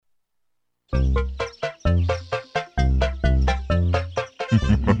This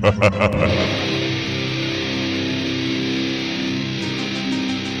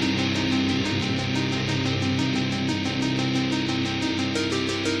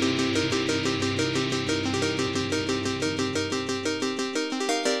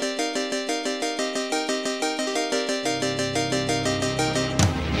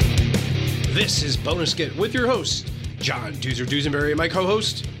is Bonus Get with your host, John Doozer Dusenberry, and my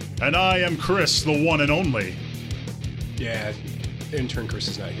co-host. And I am Chris, the one and only. Yeah, Intern Chris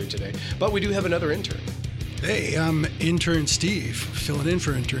is not here today, but we do have another intern. Hey, I'm Intern Steve, filling in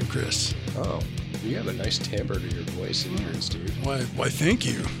for Intern Chris. Oh, you have a nice timbre to your voice, Intern Steve. Why, thank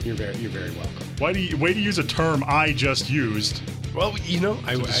you. You're very welcome. Way to use a term I just used. Well, you know,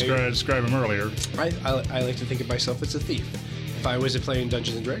 I describe him earlier. I like to think of myself as a thief. If I was playing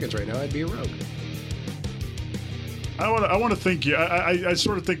Dungeons and Dragons right now, I'd be a rogue. I want to think. I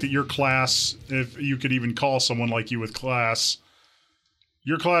sort of think that your class, if you could even call someone like you with class,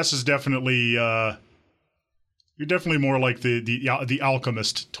 your class is definitely you're definitely more like the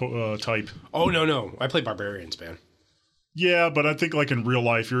alchemist type. Oh no, I play barbarians, man. Yeah, but I think like in real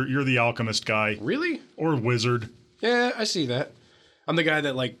life, you're the alchemist guy. Really? Or wizard. Yeah, I see that. I'm the guy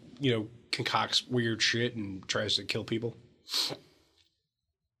that concocts weird shit and tries to kill people.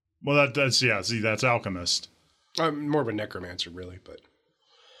 Well, that's alchemist. I'm more of a necromancer, really, but...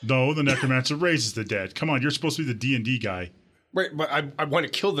 No, the necromancer raises the dead. Come on, you're supposed to be the D&D guy. Right, but I want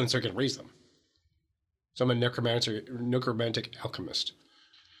to kill them so I can raise them. So I'm a necromantic alchemist.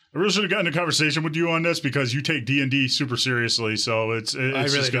 I really should have gotten a conversation with you on this because you take D&D super seriously, so it's I really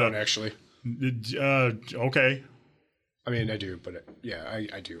just don't, actually. Okay. I mean, I do, but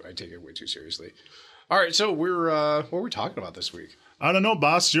I do. I take it way too seriously. All right, so what are we talking about this week? I don't know,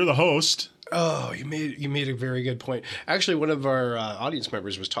 boss. You're the host. Oh, you made a very good point. Actually, one of our audience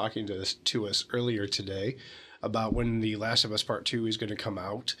members was talking to us earlier today about when The Last of Us Part 2 is going to come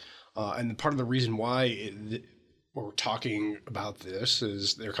out. And part of the reason why we're talking about this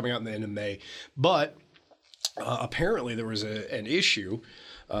is they're coming out in the end of May. But apparently there was an issue.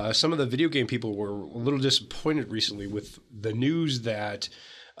 Some of the video game people were a little disappointed recently with the news that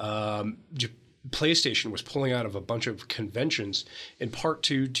PlayStation was pulling out of a bunch of conventions in part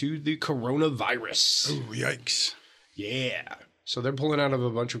due to the coronavirus. Oh, yikes. Yeah. So they're pulling out of a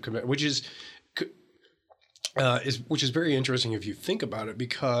bunch of conventions, which is very interesting if you think about it,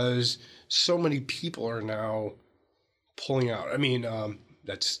 because so many people are now pulling out. I mean,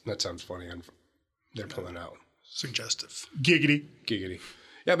 that sounds funny. They're pulling out. Suggestive. Giggity.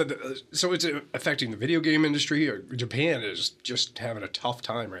 Yeah, but so it's affecting the video game industry. Japan is just having a tough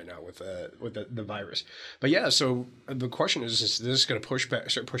time right now with the virus. But yeah, so the question is this going to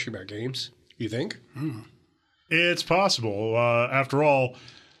start pushing back games? You think? It's possible. After all,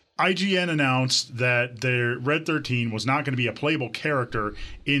 IGN announced that their Red 13 was not going to be a playable character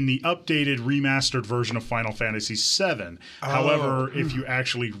in the updated remastered version of Final Fantasy VII. However, if you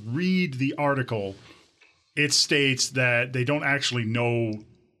actually read the article, it states that they don't actually know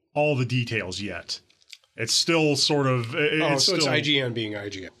all the details yet. It's still sort of... It's IGN being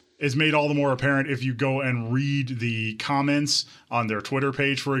IGN. It's made all the more apparent if you go and read the comments on their Twitter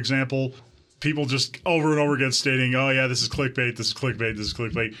page, for example. People just over and over again stating, oh yeah, this is clickbait, this is clickbait, this is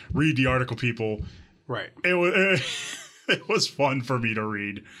clickbait. Read the article, people. Right. It was fun for me to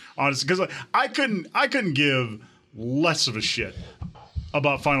read, honestly, because I couldn't give less of a shit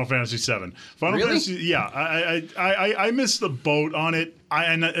about Final Fantasy VII. Fantasy, yeah, I missed the boat on it.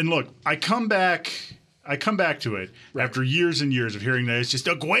 And look, I come back to it after years and years of hearing that it's just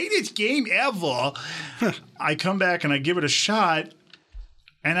the greatest game ever. I come back and I give it a shot,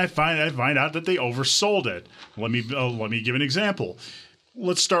 and I find out that they oversold it. Let me give an example.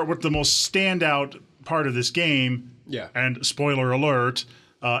 Let's start with the most standout part of this game. Yeah. And spoiler alert,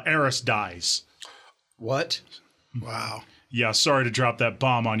 Eris dies. What? Wow. Yeah, sorry to drop that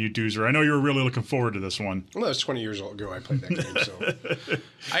bomb on you, Doozer. I know you were really looking forward to this one. Well, that's 20 years ago I played that game, so...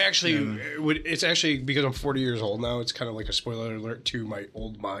 It's actually, because I'm 40 years old now, it's kind of like a spoiler alert to my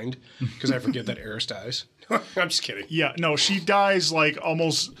old mind, because I forget that Eris dies. I'm just kidding. Yeah, no, she dies like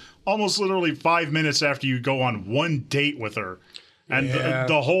almost literally 5 minutes after you go on one date with her. And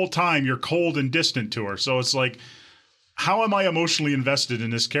the whole time you're cold and distant to her. So it's like, how am I emotionally invested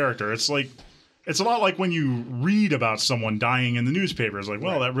in this character? It's like... It's a lot like when you read about someone dying in the newspaper. It's like,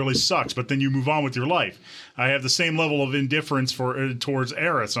 well, that really sucks, but then you move on with your life. I have the same level of indifference towards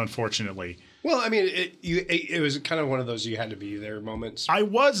Eris, unfortunately. Well, I mean, it was kind of one of those you had to be there moments. I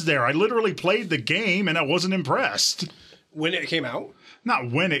was there. I literally played the game, and I wasn't impressed. When it came out? Not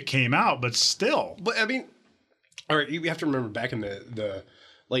when it came out, but still. But, I mean, all right, you have to remember back in the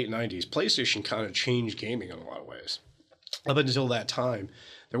late 90s, PlayStation kind of changed gaming in a lot of ways. Up until that time,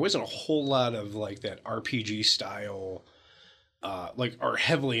 there wasn't a whole lot of like that RPG style, or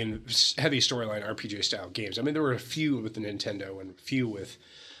heavy storyline RPG style games. I mean, there were a few with the Nintendo and a few with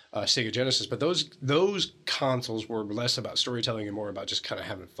Sega Genesis, but those consoles were less about storytelling and more about just kind of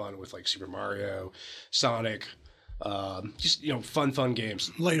having fun with like Super Mario, Sonic, just fun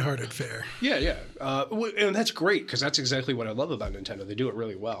games, Lighthearted fare. Yeah. And that's great because that's exactly what I love about Nintendo. They do it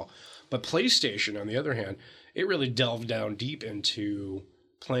really well. But PlayStation, on the other hand, it really delved down deep into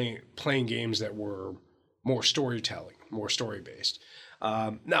playing games that were more storytelling, more story based.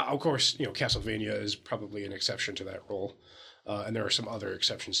 Now, of course, Castlevania is probably an exception to that rule. And there are some other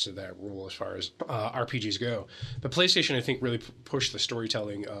exceptions to that rule as far as RPGs go. But PlayStation, I think, really pushed the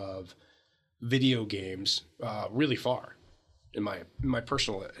storytelling of video games really far, in my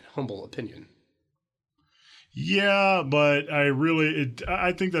personal humble opinion. Yeah, but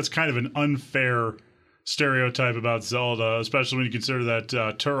I think that's kind of an unfair stereotype about Zelda, especially when you consider that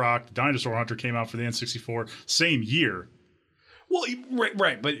Turok, Dinosaur Hunter, came out for the N64 same year. Well,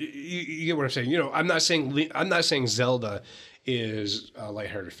 right, but you get what I'm saying. I'm not saying Zelda is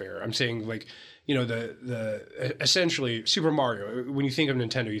lighthearted fare. I'm saying the essentially Super Mario. When you think of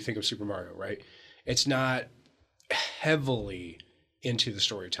Nintendo, you think of Super Mario, right? It's not heavily into the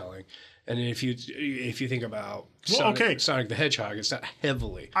storytelling. And if you think about Sonic the Hedgehog, it's not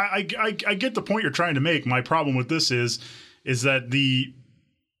heavily. I get the point you're trying to make. My problem with this is that the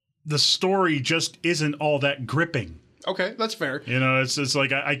story just isn't all that gripping. Okay, that's fair. It's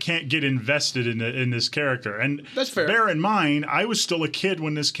like I can't get invested in this character, and that's fair. Bear in mind, I was still a kid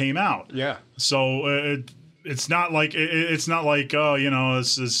when this came out. Yeah. So it's not like this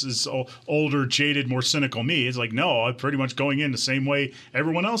older, jaded, more cynical me. It's like, no, I'm pretty much going in the same way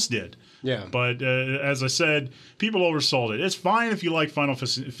everyone else did. Yeah. But as I said, people oversold it. It's fine if you like Final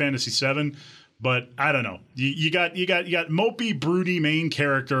Fantasy VII. But I don't know. You got mopey, broody main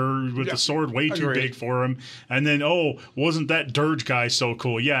character with the sword way too big for him, and then wasn't that dirge guy so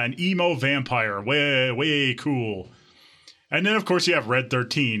cool? Yeah, an emo vampire, way cool. And then of course you have Red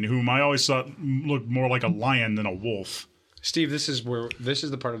 13, whom I always thought looked more like a lion than a wolf. Steve, this is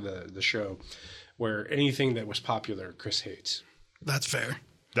the part of the show where anything that was popular, Chris hates. That's fair.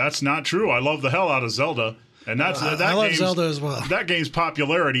 That's not true. I love the hell out of Zelda. And I love Zelda as well. That game's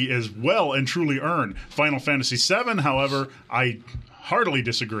popularity is well and truly earned. Final Fantasy VII, however, I heartily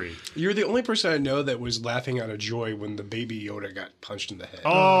disagree. You're the only person I know that was laughing out of joy when the baby Yoda got punched in the head.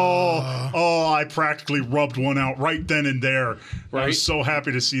 I practically rubbed one out right then and there. Right? I was so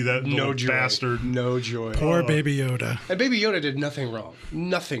happy to see that little bastard. No joy. Poor baby Yoda. And baby Yoda did nothing wrong.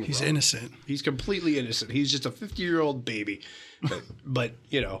 Nothing He's wrong. innocent. He's completely innocent. He's just a 50-year-old baby. But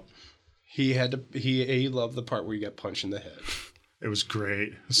he loved the part where he got punched in the head. It was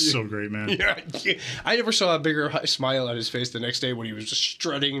great. So great, man. Yeah, I never saw a bigger smile on his face the next day when he was just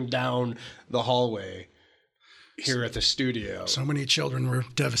strutting down the hallway here at the studio. So many children were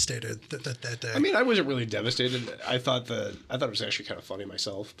devastated that day. I mean, I wasn't really devastated. I thought it was actually kind of funny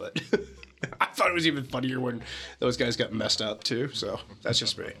myself, but I thought it was even funnier when those guys got messed up too. So that's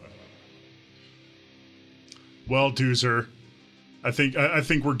just me. Well, Doozer, I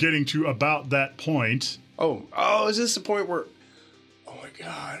think we're getting to about that point. Oh, is this the point where? Oh my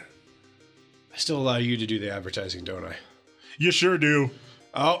God! I still allow you to do the advertising, don't I? You sure do.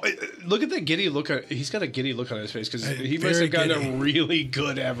 Oh, look at that giddy look! He's got a giddy look on his face because he must have gotten a really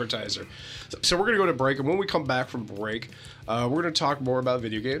good advertiser. So we're gonna go to break, and when we come back from break, we're gonna talk more about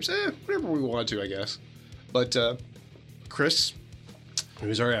video games. Whatever we want to, I guess. But Chris,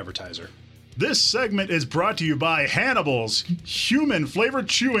 who's our advertiser? This segment is brought to you by Hannibal's Human Flavored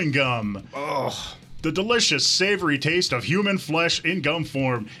Chewing Gum. Oh. The delicious, savory taste of human flesh in gum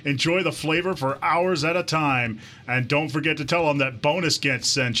form. Enjoy the flavor for hours at a time. And don't forget to tell them that Bonus Get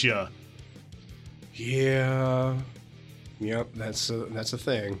sent you. Yeah. Yep, that's a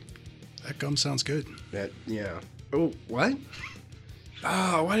thing. That gum sounds good. Yeah. Oh, what?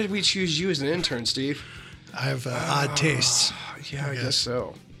 Oh, why did we choose you as an intern, Steve? I have odd tastes. Yeah, I guess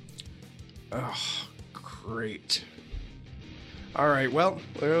so. Oh, great. All right, well,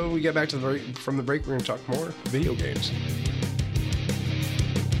 we get back to from the break. We're going to talk more video games.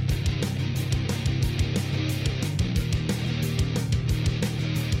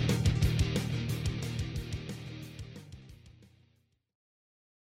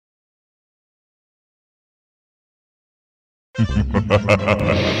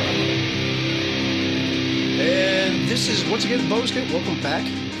 And this is, once again, Bonus Kit. Welcome back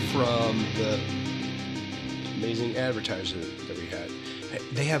from the amazing advertiser that we had.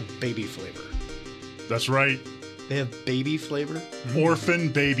 They have baby flavor. That's right. They have baby flavor. Orphan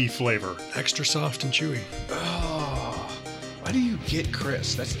baby flavor. Extra soft and chewy. Oh, why do you get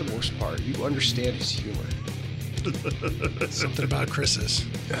Chris? That's the worst part. You understand his humor. Something about Chris's.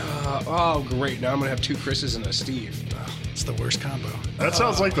 Oh, great. Now I'm going to have 2 Chris's and a Steve. It's the worst combo. That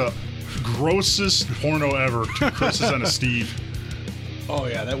sounds like the grossest porno ever. 2 Chris's and a Steve. Oh,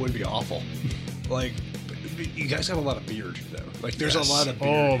 yeah, that would be awful. Like, you guys have a lot of beard, though. Like, there's a lot of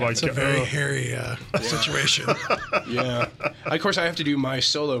beard. Oh, my It's a God. very hairy situation. Yeah. Of course, I have to do my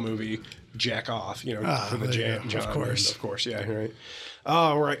solo movie, Jack Off, for the there you John. go. Of course. Of course, yeah, right.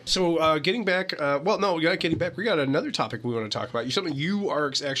 All right. So, getting back, we're not getting back. We got another topic we want to talk about. Something you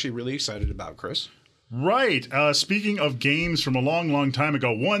are actually really excited about, Chris. Right. Speaking of games from a long, long time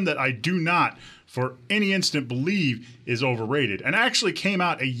ago, one that I do not for any instant believe is overrated and actually came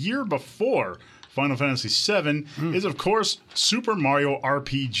out a year before Final Fantasy VII is, of course, Super Mario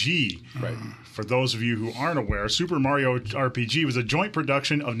RPG. Right. For those of you who aren't aware, Super Mario RPG was a joint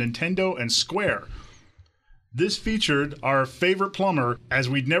production of Nintendo and Square. This featured our favorite plumber, as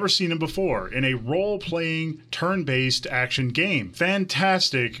we'd never seen him before, in a role-playing, turn-based action game.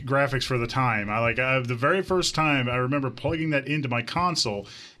 Fantastic graphics for the time. The very first time I remember plugging that into my console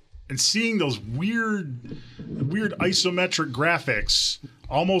and seeing those weird isometric graphics,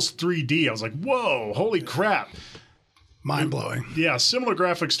 almost 3D. I was like, whoa, holy crap. Mind-blowing. Yeah, similar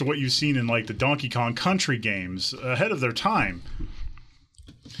graphics to what you've seen in like the Donkey Kong Country games, ahead of their time.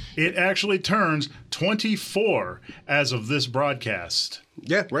 It actually turns 24 as of this broadcast.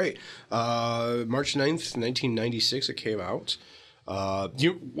 Yeah, right. March 9th, 1996 it came out.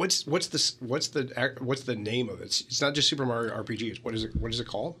 What's the name of it? It's not just Super Mario RPG. What is it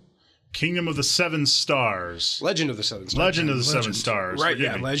called? Kingdom of the Seven Stars. Legend of the Seven Stars. Legend of the Seven Stars. Right,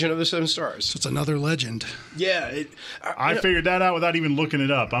 Forgive yeah, me. Legend of the Seven Stars. So it's another legend. Yeah. I figured that out without even looking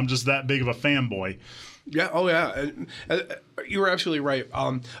it up. I'm just that big of a fanboy. Yeah. Oh, yeah. You were absolutely right.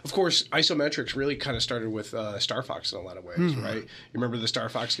 Of course, isometrics really kind of started with Star Fox in a lot of ways, right? You remember the Star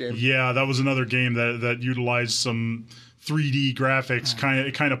Fox game? Yeah, that was another game that utilized some 3D graphics,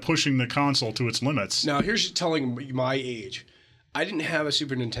 kind of pushing the console to its limits. Now, here's telling my age. I didn't have a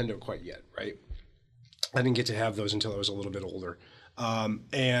Super Nintendo quite yet, right? I didn't get to have those until I was a little bit older.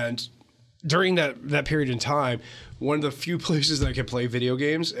 And during that period in time, one of the few places that I could play video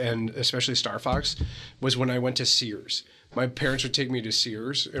games, and especially Star Fox, was when I went to Sears. My parents would take me to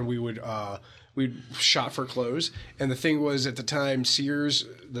Sears, and we'd shop for clothes. And the thing was, at the time,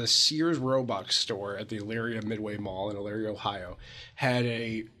 the Sears Roebuck store at the Elyria Midway Mall in Elyria, Ohio, had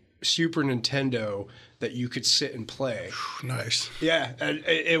a Super Nintendo that you could sit and play. Nice. Yeah, and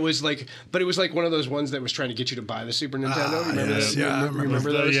it was like one of those ones that was trying to get you to buy the Super Nintendo. Remember yes, that? yeah, I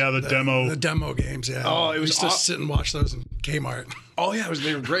Remember those? Yeah, the demo. The demo games, yeah. Oh, it was We used to sit and watch those in Kmart. Oh yeah,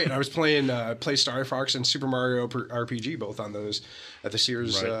 they were great. I was playing Star Fox and Super Mario RPG both on those at the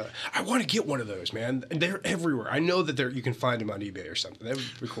Sears. Right. I want to get one of those, man. They're everywhere. I know that you can find them on eBay or something. That would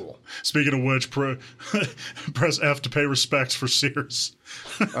be cool. Speaking of which, press F to pay respects for Sears.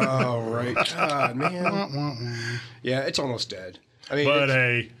 Oh right, God, man. Yeah, it's almost dead. I mean, But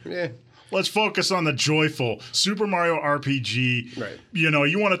hey, yeah. let's focus on the joyful Super Mario RPG. Right.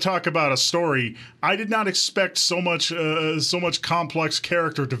 You want to talk about a story. I did not expect so much complex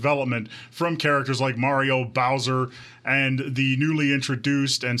character development from characters like Mario, Bowser, and the newly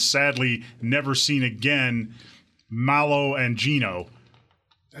introduced and sadly never seen again Mallow and Gino.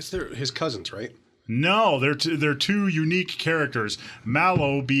 That's his cousins, right? No, they're two unique characters.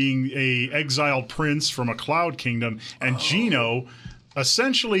 Mallow being a exiled prince from a cloud kingdom, and Gino,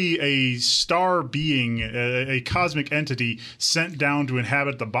 essentially a star being, a cosmic entity sent down to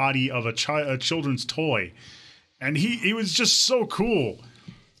inhabit the body of a children's toy. And he was just so cool.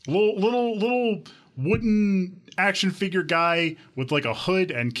 Little wooden action figure guy with like a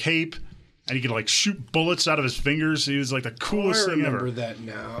hood and cape. And he could like shoot bullets out of his fingers. He was like the coolest thing ever. I remember that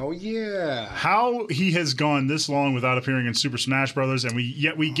now. Yeah. How he has gone this long without appearing in Super Smash Brothers, and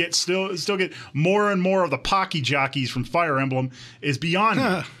we get still get more and more of the Pocky jockeys from Fire Emblem is beyond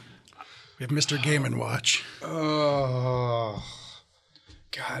me. We have Mr. Game & Watch. Oh,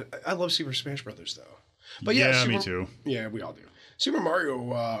 God. I love Super Smash Brothers, though. But yeah, me too. Yeah, we all do. Super Mario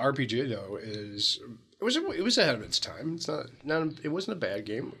RPG, though, it was ahead of its time. It wasn't a bad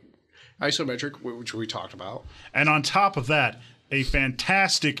game. Isometric, which we talked about. And on top of that, a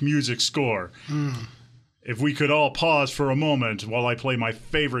fantastic music score. If we could all pause for a moment while I play my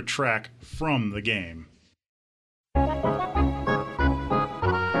favorite track from the game.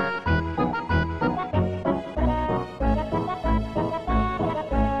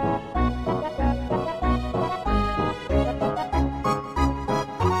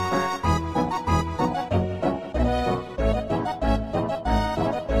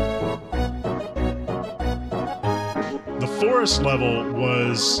 forest level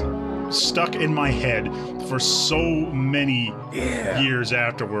was stuck in my head for so many years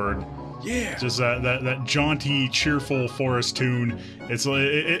afterward. Yeah. Just that jaunty, cheerful forest tune.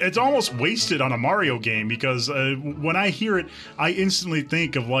 It's almost wasted on a Mario game because when I hear it, I instantly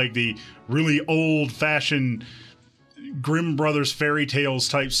think of like the really old-fashioned Grimm Brothers fairy tales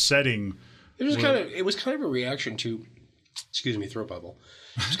type setting. It was kind of a reaction to, excuse me, throat bubble.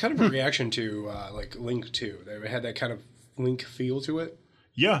 It was kind of a reaction to like Link 2. They had that kind of Link feel to it.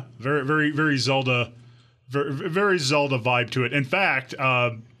 Yeah, very, very, very Zelda, very Zelda vibe to it. In fact,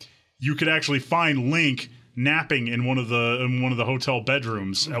 you could actually find Link napping in one of the hotel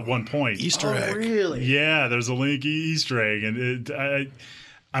bedrooms at one point. Easter egg. Really? Yeah, there's a Link Easter egg, and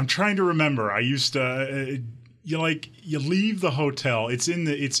I'm trying to remember. I used to you leave the hotel. It's in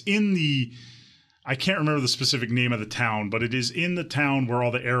the I can't remember the specific name of the town, but it is in the town where all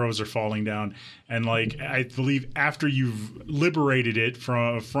the arrows are falling down. And like I believe after you've liberated it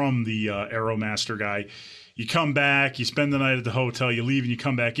from the Arrow Master guy, you come back, you spend the night at the hotel, you leave, and you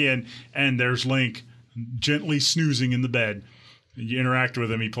come back in, and there's Link gently snoozing in the bed. You interact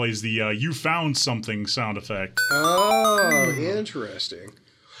with him. He plays the "You found something" sound effect. Oh, interesting.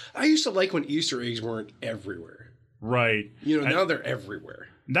 I used to like when Easter eggs weren't everywhere. Right. Now they're everywhere.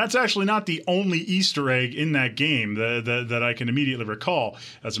 That's actually not the only Easter egg in that game that I can immediately recall.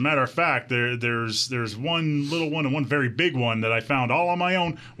 As a matter of fact, there's one little one and one very big one that I found all on my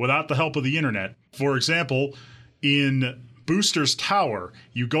own without the help of the internet. For example, in Booster's Tower,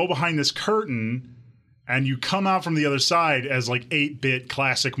 you go behind this curtain and you come out from the other side as like 8-bit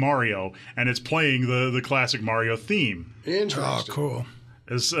classic Mario, and it's playing the classic Mario theme. Interesting. Oh, cool.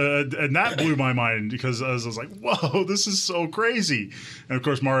 And that blew my mind because I was like, whoa, this is so crazy. And of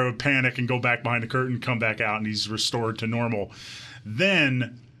course, Mario would panic and go back behind the curtain, come back out, and he's restored to normal.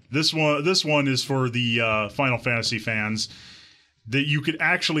 Then this one is for the Final Fantasy fans, that you could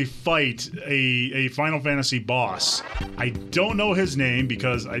actually fight a Final Fantasy boss. I don't know his name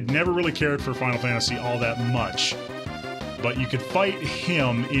because I never really cared for Final Fantasy all that much. But you could fight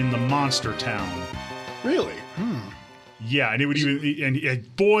him in the Monster Town. Really? Yeah, and it would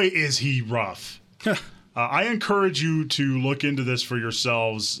and boy, is he rough. I encourage you to look into this for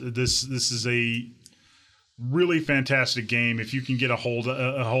yourselves. This is a really fantastic game if you can get a hold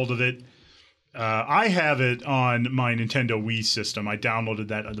of it. I have it on my Nintendo Wii system. I downloaded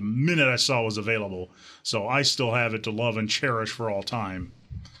that the minute I saw it was available, so I still have it to love and cherish for all time.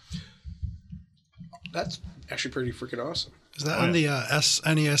 That's actually pretty freaking awesome. Is that on the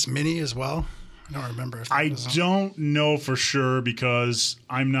SNES Mini as well? I don't remember. If I don't know for sure because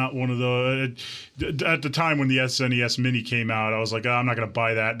I'm not one of the. At the time when the SNES Mini came out, I was like, I'm not going to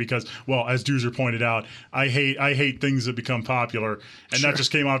buy that because, well, as Doozer pointed out, I hate things that become popular, and that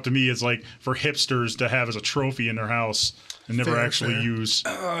just came out to me as like for hipsters to have as a trophy in their house and never actually use.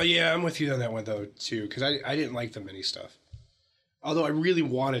 Oh yeah, I'm with you on that one though too because I didn't like the mini stuff. Although I really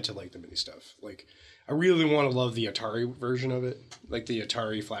wanted to like the mini stuff, like I really want to love the Atari version of it, like the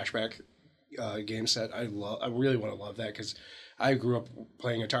Atari flashback. Game set. I really want to love that because I grew up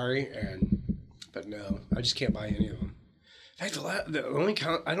playing Atari, but no, I just can't buy any of them. In fact,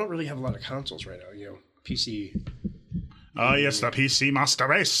 I don't really have a lot of consoles right now. PC. Yes, the PC Master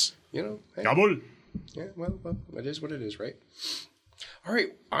Race. Hey, Double. Yeah, well, it is what it is, right? All right,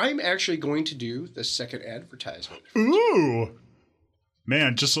 I'm actually going to do the second advertisement. Ooh.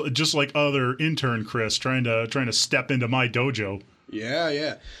 Man, just like other intern Chris trying to step into my dojo.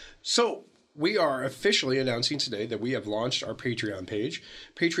 Yeah. So we are officially announcing today that we have launched our Patreon page,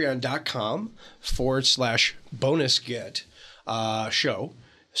 patreon.com/bonus get show.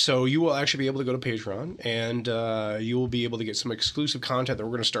 So you will actually be able to go to Patreon and you will be able to get some exclusive content that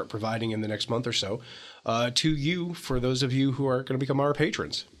we're going to start providing in the next month or so to you for those of you who are going to become our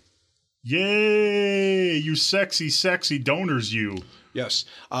patrons. Yay! You sexy, sexy donors, you. Yes.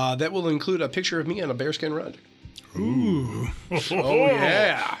 That will include a picture of me on a bearskin rug. Ooh. Oh,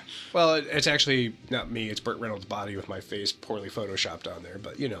 yeah. Well, it's actually not me. It's Burt Reynolds' body with my face poorly photoshopped on there,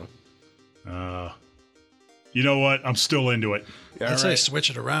 but You know what? I'm still into it. Yeah, I'd say switch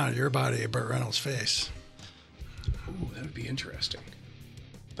it around. Your body, Burt Reynolds' face. Ooh, that would be interesting.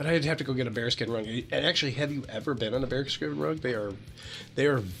 But I'd have to go get a bearskin rug. And actually, have you ever been on a bearskin rug? They are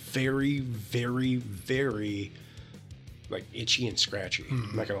very, very, very like itchy and scratchy.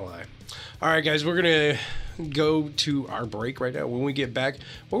 I'm not gonna lie. All right, guys, we're gonna go to our break right now. When we get back,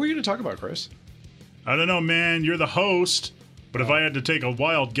 what are we gonna talk about, Chris? I don't know, man. You're the host, but if I had to take a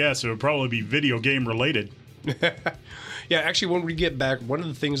wild guess, it would probably be video game related. Yeah, actually, when we get back, one of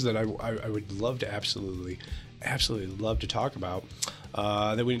the things that I would love to absolutely absolutely love to talk about,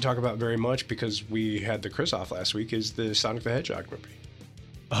 that we didn't talk about very much because we had the Chris off last week, is the Sonic the Hedgehog movie.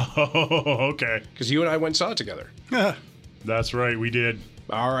 Oh, okay. Because you and I went and saw it together. That's right, we did.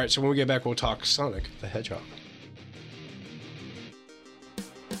 All right, so when we get back, we'll talk Sonic the Hedgehog.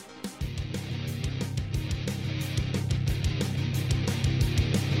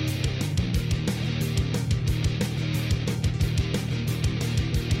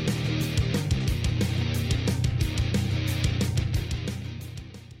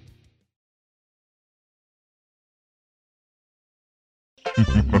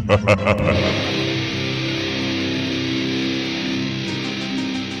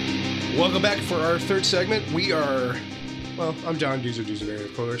 Welcome back for our third segment. We are, well, I'm John Duzer,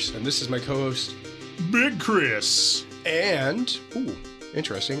 of course, and this is my co-host, Big Chris. And,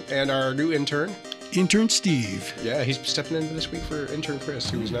 interesting, and our new intern, Intern Steve. Yeah, he's stepping in this week for Intern Chris,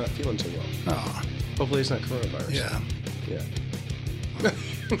 who's not feeling so well. Oh, Hopefully it's not coronavirus. yeah.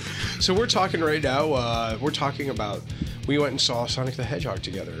 So we're talking right now, we went and saw Sonic the Hedgehog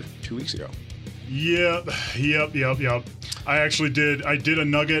together 2 weeks ago. Yep. I did a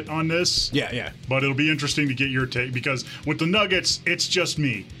nugget on this. Yeah. But it'll be interesting to get your take, because with the nuggets, it's just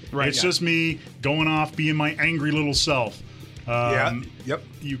me. Right. It's just me going off, being my angry little self. Yep.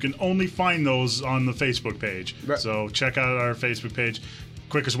 You can only find those on the Facebook page. Right. So check out our Facebook page.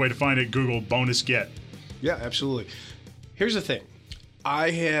 Quickest way to find it, Google bonus get. Yeah, absolutely. Here's the thing.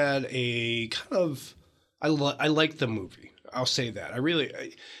 I had a kind of... I liked the movie. I'll say that.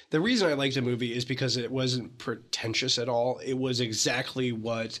 The reason I liked the movie is because it wasn't pretentious at all. It was exactly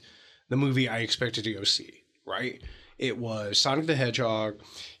what the movie I expected to go see, right? It was Sonic the Hedgehog.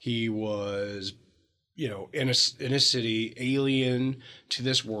 He was, in a city, alien to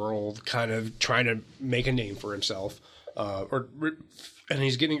this world, kind of trying to make a name for himself. And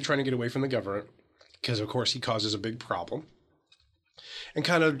he's trying to get away from the government because, of course, he causes a big problem. And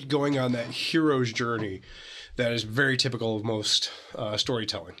kind of going on that hero's journey that is very typical of most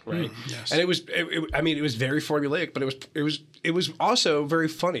storytelling, right? Yes. And it was very formulaic, but it was also very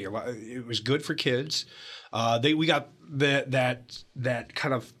funny. It was good for kids. We got that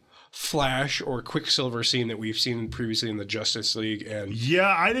kind of Flash or Quicksilver scene that we've seen previously in the Justice League and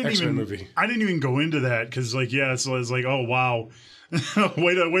X-Men movie. I didn't even go into that because, it's like, oh wow,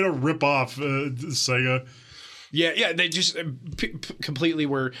 way to rip off Sega. Yeah, they just completely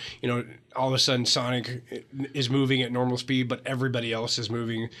were, all of a sudden Sonic is moving at normal speed, but everybody else is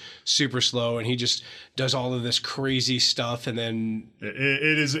moving super slow, and he just does all of this crazy stuff, and then...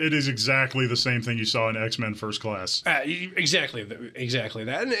 It is exactly the same thing you saw in X-Men First Class. Exactly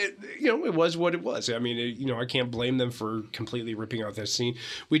that, and it was what it was. I mean, I can't blame them for completely ripping out that scene.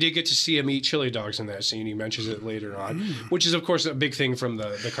 We did get to see him eat chili dogs in that scene. He mentions it later on, which is, of course, a big thing from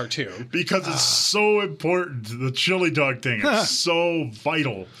the cartoon. Because it's so important. The chili dog thing is so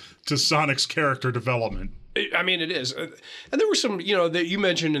vital to Sonic's character development. It is. And there were some, that you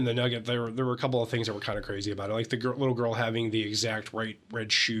mentioned in the nugget, there were a couple of things that were kind of crazy about it. Like the little girl having the exact right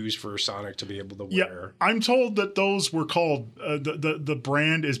red shoes for Sonic to be able to wear. Yeah, I'm told that those were called, the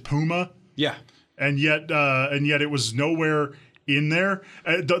brand is Puma. Yeah. And yet it was nowhere in there.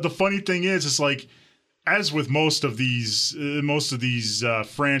 The funny thing is, it's like, as with most of these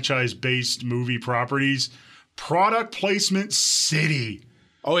franchise-based movie properties, product placement city.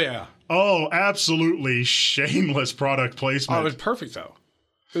 Oh yeah. Oh, absolutely shameless product placement. Oh, it was perfect though.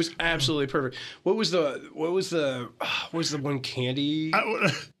 It was absolutely perfect. What was the one candy?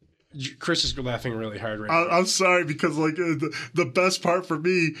 Chris is laughing really hard right now. I'm sorry, because the best part for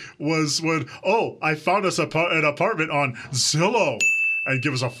me was when I found us an apartment on Zillow. And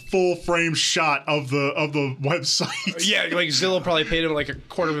give us a full frame shot of the website. Yeah, like Zillow probably paid him like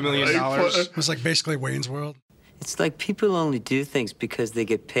 $250,000. It was like basically Wayne's World. It's like people only do things because they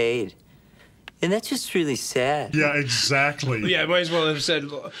get paid. And that's just really sad. Yeah, exactly. Yeah, might as well have said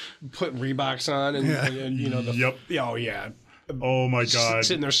put Reeboks on and Yep. Oh yeah. Oh my God.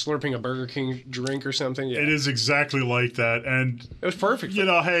 Sitting there slurping a Burger King drink or something. Yeah. It is exactly like that, and it was perfect.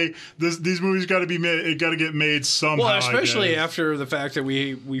 Hey, these movies got to be made. It got to get made somehow. Well, especially after the fact that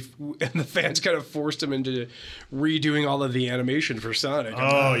we and the fans kind of forced him into redoing all of the animation for Sonic.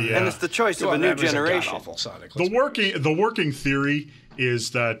 Oh yeah, and it's the choice of a new generation. Sonic. The working theory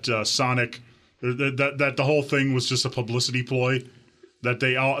is that Sonic, that the whole thing was just a publicity ploy, that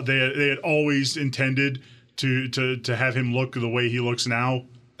they had always intended to have him look the way he looks now.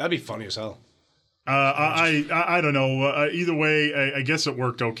 That'd be funny as hell. I don't know. Either way, I guess it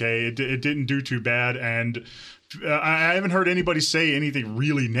worked okay. It didn't do too bad, and I haven't heard anybody say anything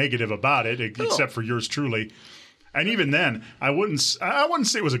really negative about it, except for yours truly. And even then, I wouldn't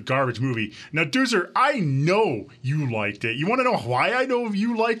say it was a garbage movie. Now, Doozer, I know you liked it. You want to know why I know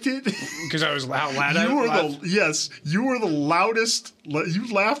you liked it? Because I was loud. You were the loudest.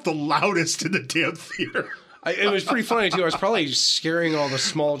 You laughed the loudest in the damn theater. It was pretty funny too. I was probably scaring all the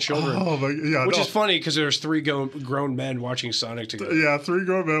small children. Oh my, yeah, which is funny because there's 3 grown men watching Sonic together. Yeah, 3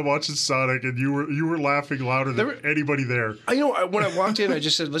 grown men watching Sonic, and you were laughing louder than anybody there. When I walked in, I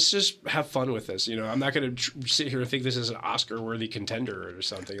just said, "Let's just have fun with this." I'm not going to sit here and think this is an Oscar-worthy contender or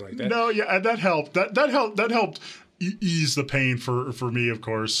something like that. No, yeah, and that helped. That helped ease the pain for me, of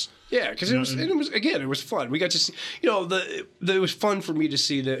course. Yeah, because it was fun. We got to see, it was fun for me to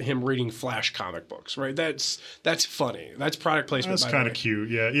see him reading Flash comic books, right? That's funny. That's product placement. That's kind of cute.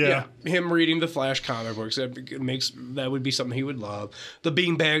 Yeah. Him reading the Flash comic books, that would be something he would love. The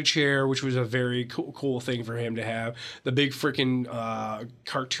beanbag chair, which was a very cool thing for him to have. The big freaking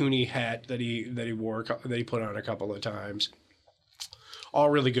cartoony hat that he wore, that he put on a couple of times. All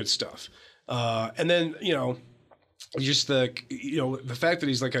really good stuff. And then, just the fact that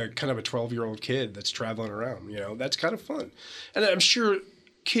he's like a kind of a 12-year-old kid that's traveling around, that's kind of fun. And I'm sure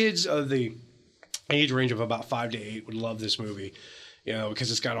kids of the age range of about 5 to 8 would love this movie,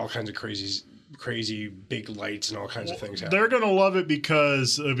 because it's got all kinds of crazy big lights and all kinds of things happening. They're going to love it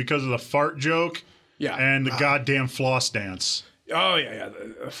because of the fart joke and the goddamn floss dance. Oh, yeah.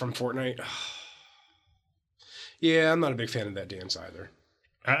 From Fortnite. Yeah, I'm not a big fan of that dance either.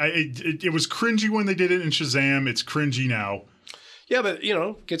 It was cringy when they did it in Shazam. It's cringy now. Yeah, but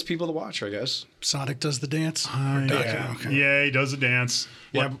gets people to watch, I guess. Sonic does the dance. Yeah, he does the dance.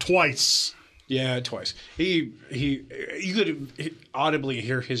 Yeah, twice. Yeah, twice. You could audibly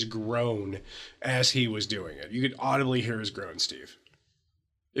hear his groan as he was doing it. You could audibly hear his groan, Steve.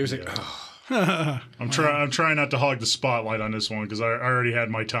 It was like, oh. I'm trying not to hog the spotlight on this one because I already had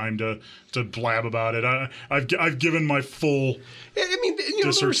my time to blab about it. I've given my full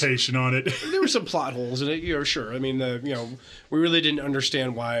dissertation on it. There were some plot holes in it, sure. I mean, we really didn't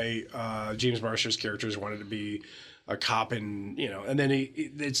understand why James Marsh's characters wanted to be a cop, and then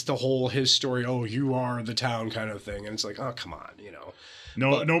it's the whole his story. Oh, you are the town kind of thing, and it's like, oh, come on,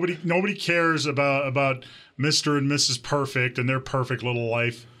 nobody cares about Mr. and Mrs. Perfect and their perfect little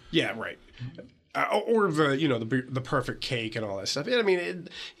life. Yeah, right. Or the perfect cake and all that stuff. I mean,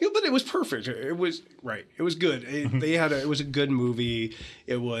 but it was perfect. It was right. It was good. It was a good movie.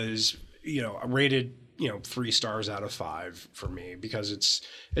 It was rated 3 stars out of 5 for me because it's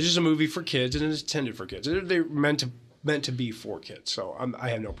just a movie for kids and it's intended for kids. They're meant to be for kids. So I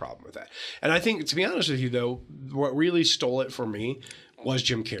have no problem with that. And I think, to be honest with you though, what really stole it for me was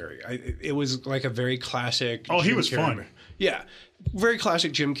Jim Carrey. It was like a very classic. Oh, he Jim was Carrey fun. Yeah. Very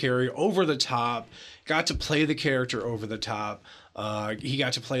classic Jim Carrey, over the top, got to play the character over the top. He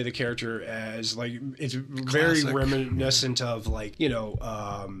got to play the character as it's very reminiscent of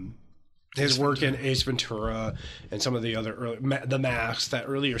his work in Ace Ventura and some of the other The Mask, that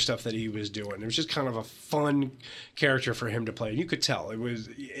earlier stuff that he was doing. It was just kind of a fun character for him to play. And you could tell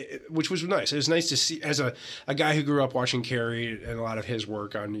which was nice. It was nice to see as a guy who grew up watching Carrey and a lot of his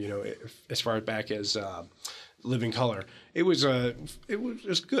work on, as far back as Living Color. It was good.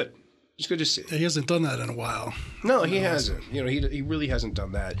 It's good to see. He hasn't done that in a while. No, he hasn't. He really hasn't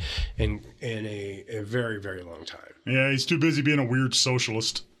done that in a very, very long time. Yeah, he's too busy being a weird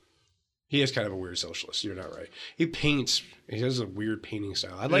socialist. He is kind of a weird socialist. You're not right. He paints. He has a weird painting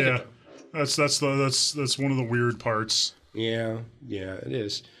style. I like it. That's one of the weird parts. Yeah, it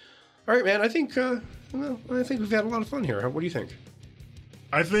is. All right, man. I think we've had a lot of fun here. What do you think?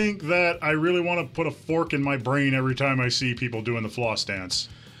 I think that I really want to put a fork in my brain every time I see people doing the floss dance.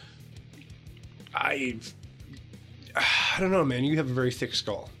 I don't know, man. You have a very thick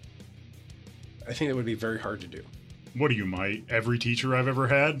skull. I think that would be very hard to do. What are you, every teacher I've ever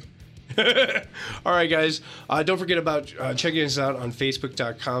had? All right, guys. Don't forget about checking us out on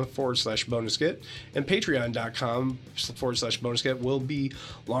Facebook.com/bonusget and Patreon.com/bonusget. We'll be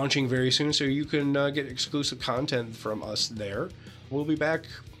launching very soon, so you can get exclusive content from us there. We'll be back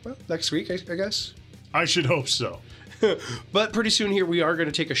next week, I guess. I should hope so. But pretty soon here, we are going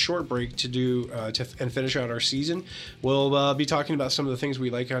to take a short break to do and finish out our season. We'll be talking about some of the things we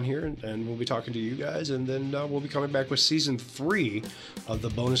like on here, and we'll be talking to you guys, and then we'll be coming back with season 3 of the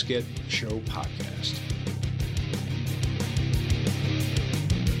Bonus Get Show podcast.